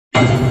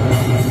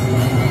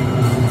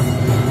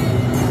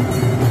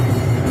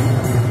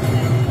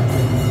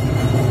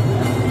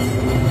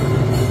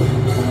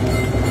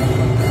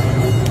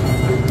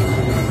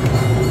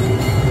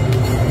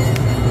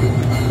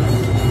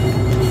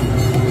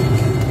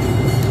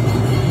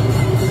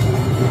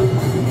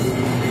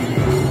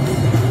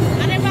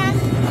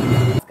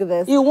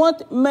This. You want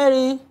to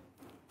marry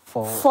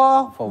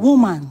four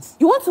women.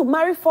 You want to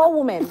marry 4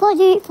 women?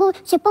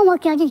 C'est pas moi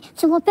qui a dit,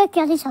 c'est mon père qui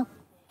a dit ça.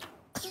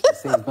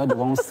 It's not the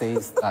one who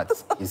says that.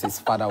 It's his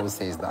father who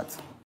says that.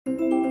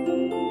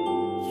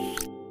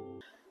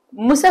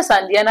 Musa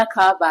Sandiana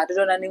Kaba, the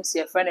donor names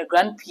your friend a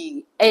Grand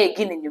P, a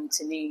Guinea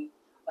Yumtini,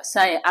 a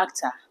science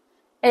actor,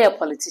 a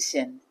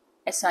politician,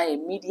 a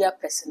media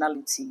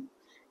personality.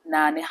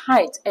 Now, the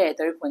height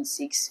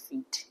 3.6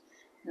 feet.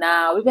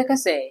 Now, Rebecca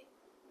say,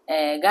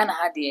 Ghana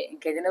had the in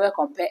case never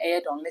compare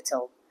air on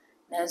little.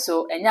 And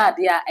so, and ya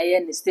dear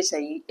air the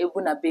station, a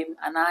buna beam,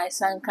 and I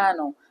san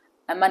cano,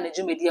 a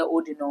manager media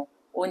ordino,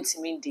 own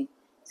timindi,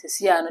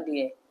 Cecilia no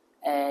dear,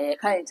 a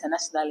kind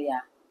internationally,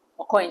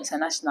 or co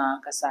international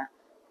cassa,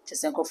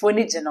 Chesenko for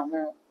any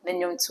general, then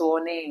young to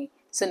nay,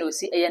 send we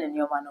see air in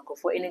your man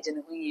for any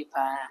general ye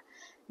pa.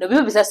 No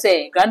people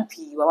say, Grand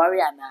P,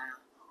 Wariana,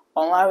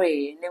 on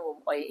worry, name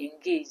or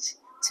engage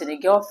to the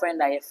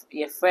girlfriend I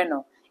your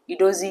friend,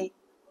 Idozi.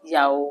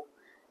 Yao,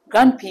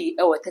 Grand P,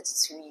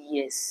 32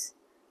 years.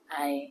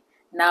 Aye,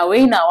 now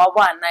we now are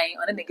 1 9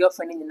 on the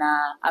girlfriend in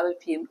our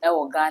PM,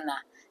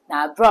 Ghana.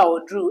 Now, brow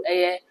drew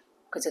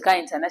Kyekyekutv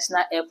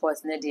International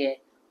Airport, Nedia.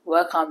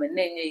 Welcome and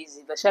name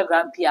easy, but shall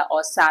Grand P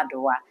or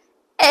Sadoa.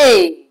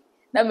 Hey,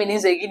 that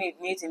means a guinea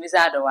meeting Miss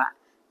Adoa.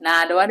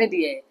 Now, the one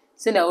dear,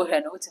 send a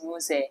woman who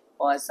to say,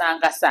 or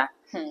Sangasa.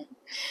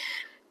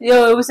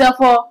 Yo, we say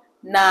for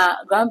now,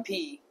 Grand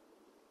P,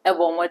 a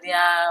woman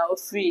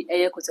free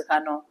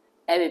Kyekyekutv.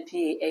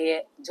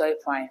 LP Joy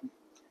Prime.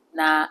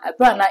 Now, a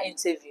brand new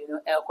interview, no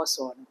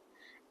Elcoson.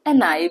 And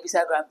now, you be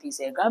a Grand P,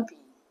 say, Grand P.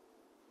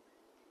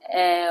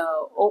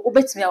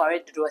 Bet me, I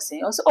already do a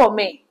saying. Also, oh,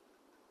 me,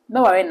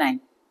 no, worry, 9.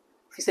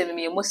 If you say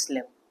me a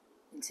Muslim,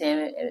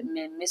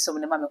 Miss some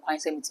of the mamma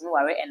quite say me to me,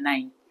 worry, and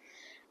 9.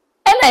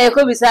 And I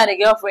could be saying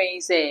a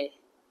girlfriend, say,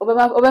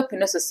 over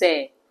Pinoso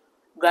say,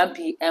 Grand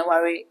P, and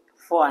worry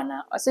for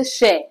Anna. I say,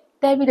 share,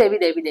 Debbie.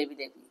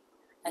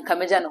 And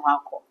Kamajan no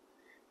Hako.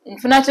 In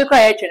financial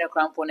cry, train a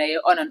crampon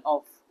on and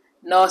off.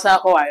 No, sir,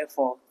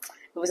 for.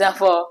 It was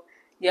for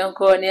young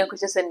Cornea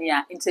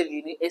Kuchasania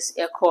interview is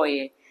a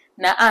coy.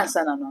 Now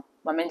answer no,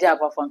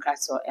 Mamma from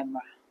Castle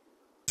Emma.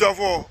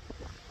 Therefore,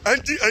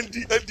 anti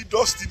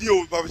dusty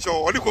deal, Babicho,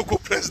 or the Coco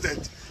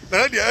president.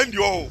 Now, the end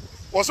you all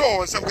was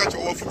all some catch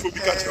or football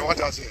catch or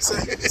what I say.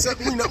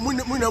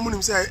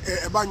 Munamun say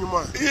a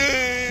banyuma.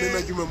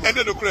 And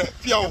then the crap,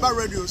 Pia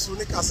radio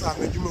soon, Casa,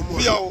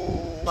 Pia,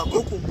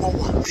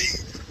 Coco.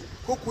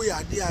 Coco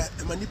idea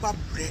a manipa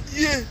bread.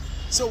 Yeah.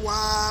 So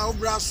wow,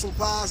 brass so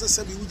pass, I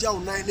said, you jaw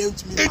 9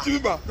 names to me.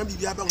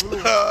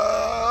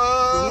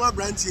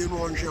 Brandy and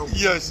one show.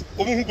 Yes,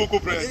 Coco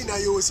bread. Now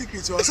your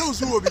secret or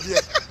so will be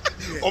there.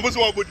 Almost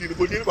one body in the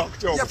body about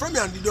you. From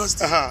the dust,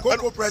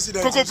 Coco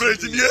president. Coco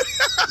president.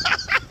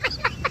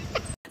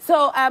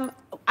 So, I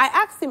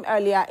asked him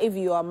earlier if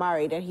you are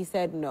married, and he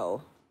said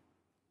no.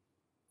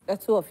 The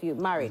two of you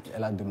married.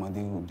 Elle a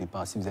demandé au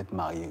départ si vous êtes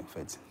mariés, en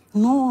fait.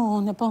 Non,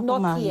 on n'est pas encore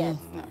mariés.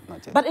 No,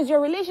 not yet. But is your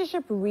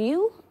relationship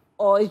real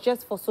or is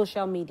just for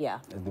social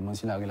media? Elle demande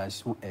si la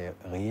relation est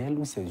réelle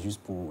ou c'est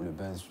juste pour le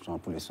buzz, genre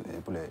pour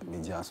les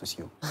médias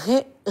sociaux.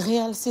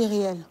 Réel, c'est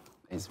réel.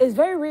 It's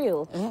very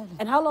real. Yeah.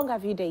 And how long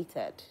have you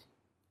dated?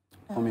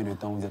 Combien de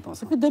temps vous êtes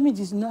ensemble? Depuis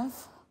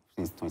 2019.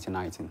 Since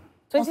 2019.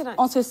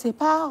 On se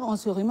sépare, on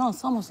se remet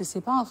ensemble, on se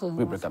sépare.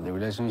 We break up the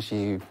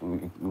relationship,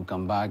 we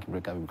come back,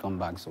 break up, we come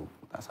back, so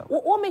that's how.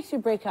 What makes you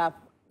break up?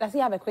 Does he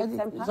have a quick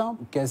temper?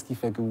 Qu'est-ce qui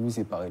fait que vous vous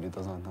séparez de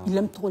temps en temps? Il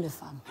aime trop les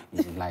femmes.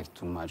 He likes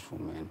too much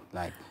women.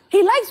 Like.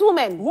 He likes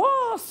women?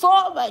 Whoa,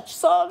 so much,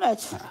 so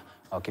much.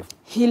 Okay.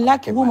 He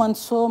likes women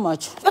so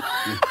much.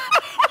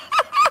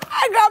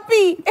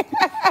 Agapi!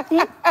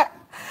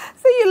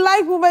 So you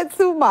like women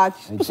too much?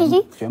 Is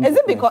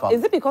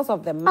it because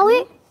of the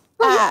money?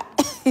 Ah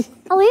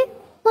oui?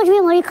 Moi, je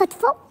vais marier 4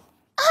 fois.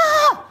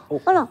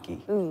 Voilà. Okay.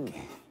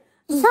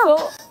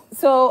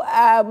 So,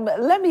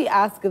 let me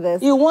ask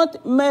this. You want to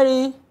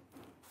marry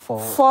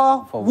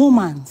four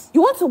women.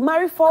 You want to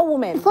marry 4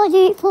 women?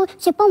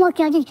 C'est pas moi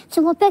qui a dit, c'est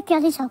mon père qui a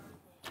dit ça.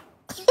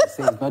 It's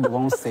not the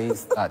one who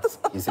says that.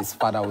 It's his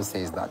father who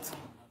says that.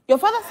 Your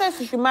father says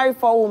you should marry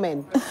 4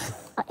 women.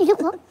 Il dit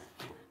quoi?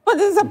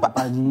 Il n'a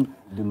pas dit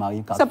de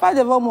marier 4. C'est pas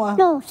devant moi.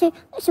 Non,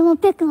 c'est mon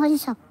père qui m'a dit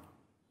ça.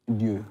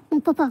 Dieu. Mon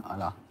papa.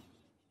 Voilà.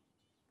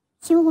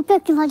 C'est mon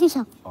père qui m'a dit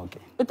ça. Ok.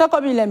 Peut-être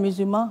comme il est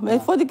musulman, mais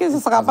il faut dire que ce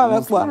ne sera pas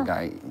avec toi.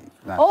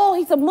 Oh,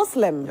 he's a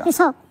Muslim. C'est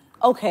ça.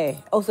 Okay.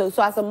 Oh, so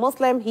as a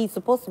Muslim, he's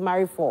supposed to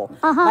marry 4.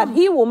 But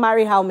he will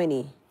marry how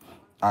many?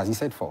 As he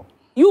said 4.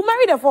 You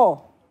married a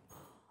 4.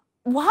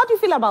 Well, how do you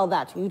feel about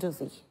that, you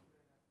Dozie?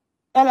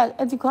 Elle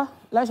dit quoi?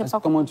 Là, j'ai pas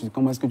Comment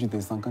est-ce que tu te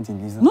sens quand il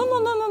dit ça? Non.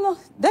 Non,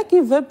 dès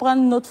qu'il veut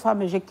prendre notre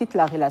femme, je quitte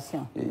la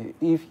relation.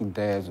 If he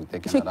dares to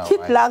take Je another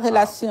quitte wife, la I'll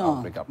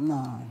relation. break up.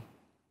 Non.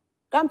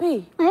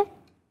 Gampi, Ouais.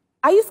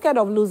 are you scared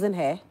of losing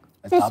her?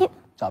 Tu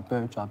as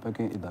peur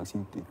que Daxi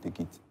te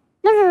quitte.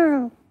 Non, non, non,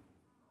 non.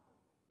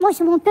 Moi,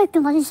 c'est mon père qui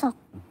m'a dit ça.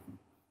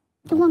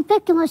 C'est mon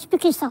père qui m'a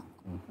expliqué ça.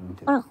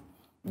 Voilà.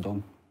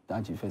 Donc,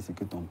 toi, tu fais ce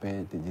que ton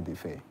père te dit de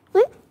faire.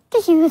 Oui,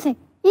 qu'est-ce qu'il veut faire?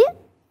 Oui?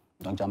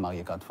 Donc, tu as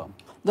marié 4 femmes.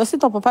 Donc, si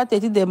ton papa te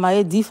dit de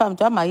marier 10 femmes,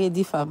 tu as marié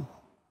 10 femmes.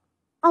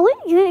 Ah oui,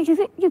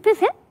 je peux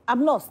faire.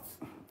 I'm lost.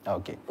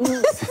 Okay.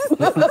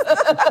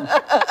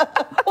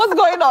 What's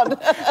going on?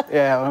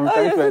 Yeah, I'm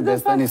trying to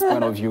understand his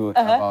point of view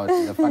about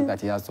the fact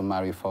that he has to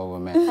marry 4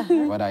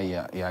 women, whether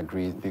he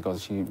agrees,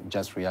 because she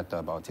just reacted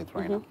about it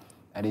right now.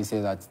 And he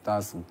says that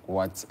that's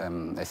what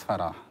his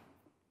father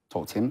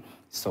taught him.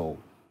 So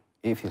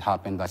if it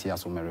happened that he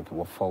has to marry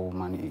 4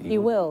 women, He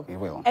will. He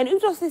will. And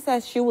Udosi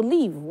says she will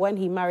leave when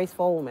he marries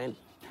 4 women.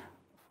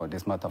 For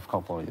this matter of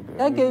couple.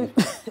 Okay.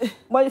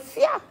 But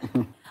yeah.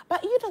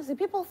 But Udosi,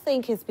 people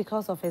think it's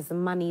because of his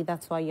money,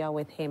 that's why you're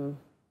with him.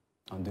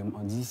 On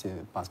dit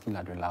c'est parce qu'il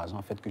a de l'argent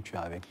en fait que tu es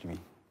avec lui.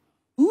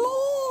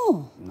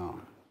 Non. Non.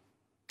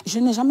 Je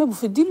n'ai jamais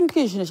bouffé. Dis-lui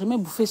que je n'ai jamais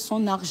bouffé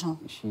son argent.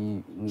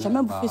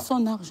 Jamais bouffé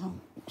son argent.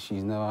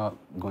 She's never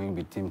going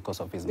with him because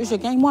of his money. Je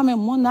gagne moi-même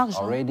mon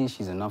argent. Already,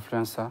 she's an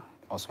influencer,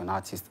 also an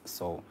artist,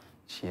 so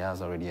she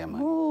has already a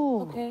money.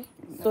 Oh. Okay.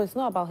 So it's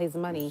not about his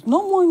money.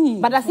 No money.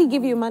 But does he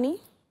give you money?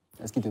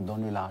 Est-ce qu'il te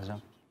donne de l'argent?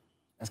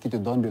 Est-ce qu'il te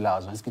donne de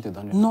l'argent? Est-ce qu'il te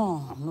donne de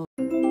Non, non.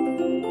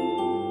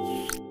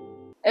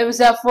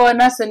 Ebusafo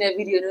na sene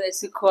video no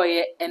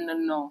esikoye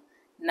enono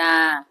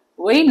na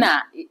we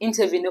na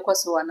interview no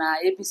kwaso na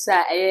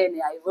ebisa eye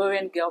ne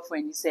Ivorian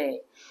girlfriend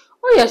say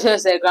oh you sure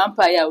say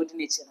grandpa ya odi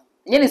nechi no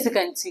nye ne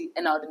sekanti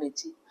e na odi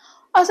nechi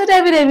o say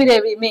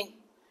David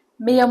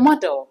me your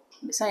model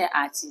me say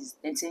artist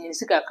enti nye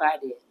sika kra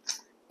de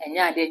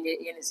enya ade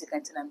nye ne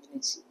sekanti na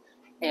mdinechi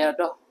e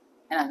odo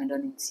e na me do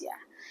ntia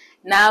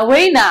na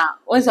we na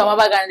onsa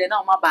mabaga de na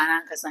o maba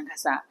na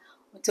nkasa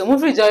nti mo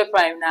free Joy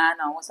Prime na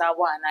o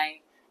sabo anan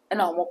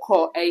and I'm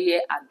call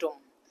a adom.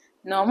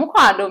 No, Moko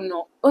Adom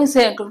no,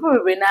 onse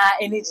nkofo na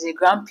energy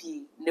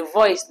Grampy, the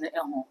voice na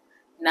eho.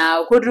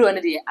 Na kodru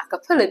ane de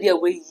acapella bi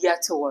away ya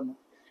to wono.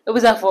 It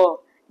was for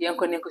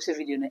yanko nenko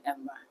video na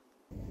emma.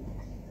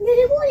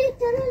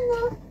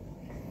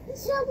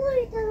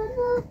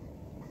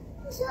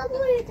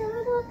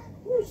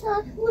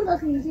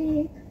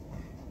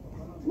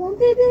 Mon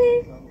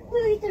bébé,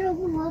 oui, tu le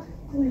vois,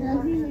 vous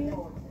l'avez.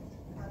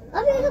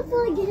 Avec le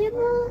point de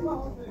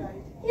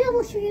il y a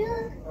mon chien,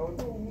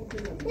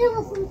 il y a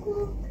mon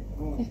coucou,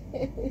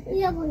 il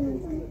y a mon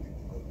enfant.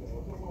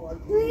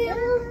 Il y a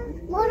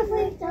mon enfant,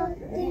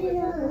 il y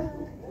a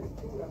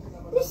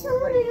les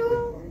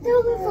sourires,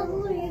 tous mes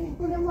favoris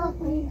pour le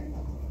m'appeler.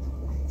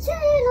 C'est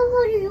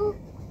l'amour,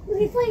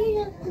 il faut y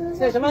aller.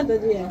 C'est jamais de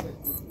dire.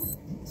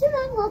 C'est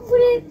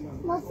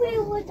ma fille,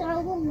 où est la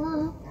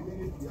maman?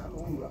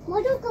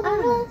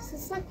 C'est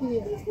ça qui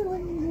est.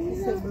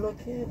 C'est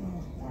bloqué.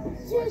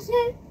 Je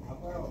sais.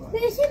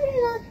 Mais c'est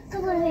là,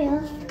 cocomalea.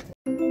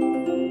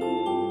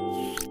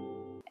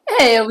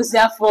 Hey,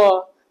 Ebusafo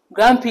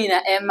Grampy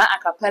na Emma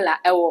acapella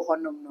ewo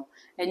honom no.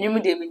 Enyum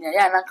de minya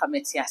ya na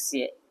kameti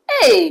ase.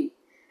 Hey!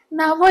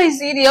 Na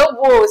voice idi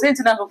obo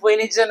senti na nkofo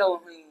ni je no hu.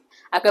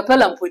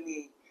 Acapella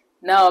mponi.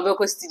 Na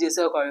obeko studio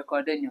so ko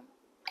record enyum.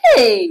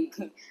 Hey!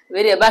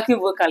 Very backing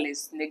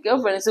vocalist. The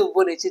girlfriend so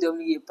bo na chi do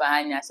mi pa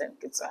anya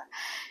semketwa.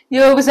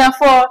 Yo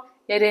Ebusafo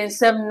ye den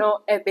nsem no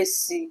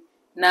ebesi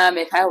na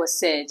me kai was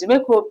say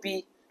Jamaica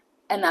bi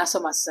and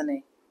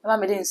asomasene. Ema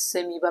me den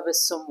nsem yi ba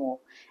besomo.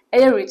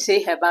 Eye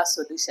retain herbal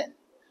solution.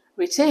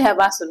 Retain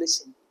herbal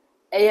solution.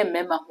 Eye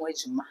mema ho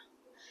adwuma.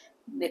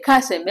 Ne ka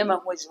say mema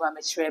ho adwuma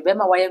me kire be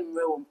ma waye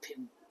mre wo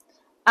mpem.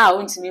 A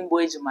wontimi mbo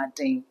adwuma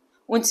den.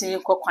 Wontimi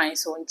nkokwan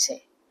so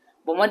nche.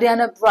 Bo mode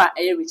ana bra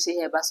eye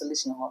retain herbal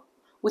solution ho.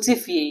 Wuti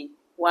fie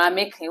wa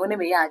mekan woni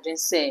me ya adwen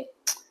say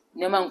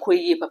nema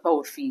nkoyie papa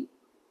wo fie.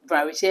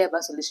 Bra retain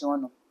herbal solution ho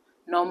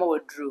no ma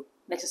waduro.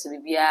 Na chese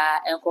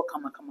bibia enko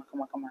kama.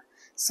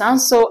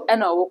 Sanso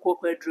ena owo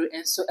kokwaduro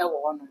enso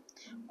ewo hono.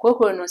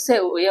 Kokoro no se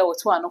oye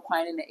woto ano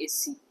kwan na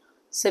esi.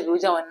 Se bi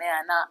oja wona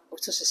ya na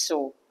oto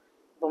hyehyew.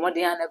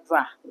 Bomode ya na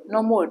bra.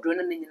 No ma waduro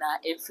no nyina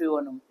efiri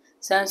hono.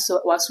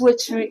 Sanso waso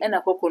achiri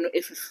ena kokoro no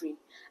efifiri.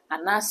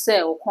 Ana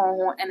se okon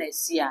ho ena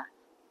esi a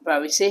bra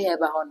we se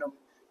heba hono.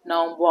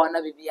 Na ombo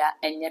na bibia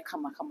enye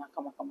kama.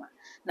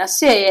 Na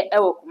se ye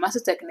ewo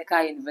Kumasi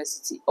Technical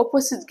University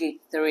opposite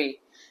gate 3.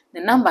 The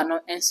number no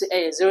enso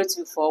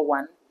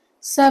 0241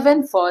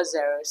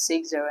 740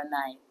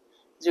 609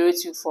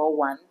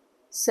 0241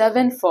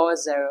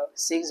 740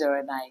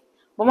 609.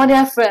 Bomode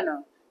afre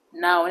no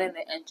na woni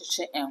na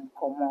entwetwe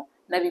enkomo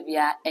na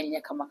bibia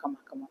enye kama.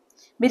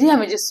 Media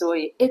meje so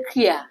ye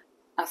ekia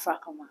afra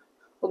kama.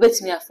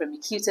 Obetimi afre me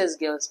cutest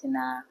girls in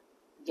a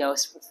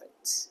girls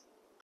perfect.